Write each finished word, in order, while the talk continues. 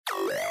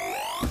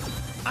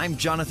I'm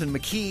Jonathan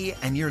McKee,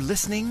 and you're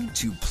listening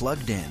to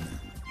Plugged In.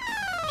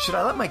 Should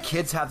I let my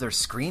kids have their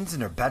screens in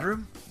their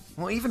bedroom?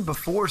 Well, even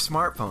before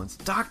smartphones,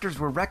 doctors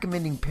were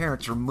recommending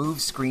parents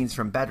remove screens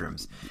from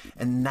bedrooms.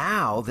 And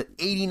now that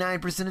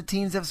 89% of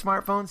teens have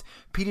smartphones,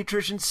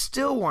 pediatricians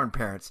still warn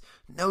parents,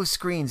 no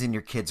screens in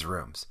your kids'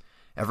 rooms.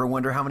 Ever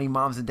wonder how many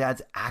moms and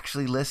dads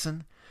actually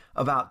listen?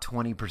 About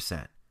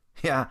 20%.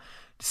 Yeah,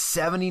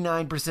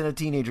 79% of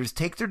teenagers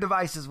take their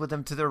devices with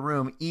them to their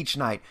room each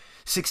night.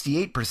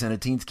 68% of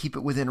teens keep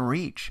it within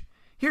reach.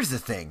 Here's the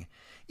thing.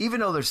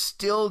 Even though there's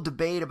still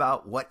debate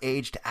about what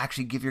age to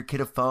actually give your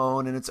kid a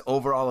phone and its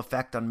overall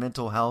effect on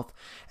mental health,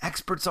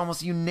 experts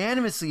almost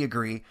unanimously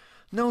agree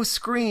no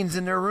screens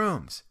in their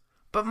rooms.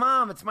 But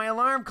Mom, it's my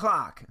alarm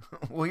clock.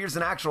 Well, here's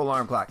an actual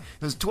alarm clock.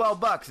 It was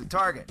 $12 at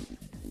Target.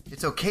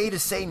 It's okay to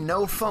say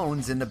no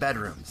phones in the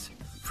bedrooms.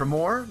 For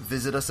more,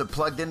 visit us at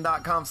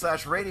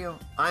pluggedin.com/radio.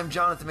 I'm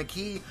Jonathan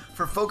McKee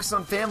for Focus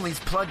on Families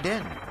Plugged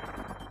In.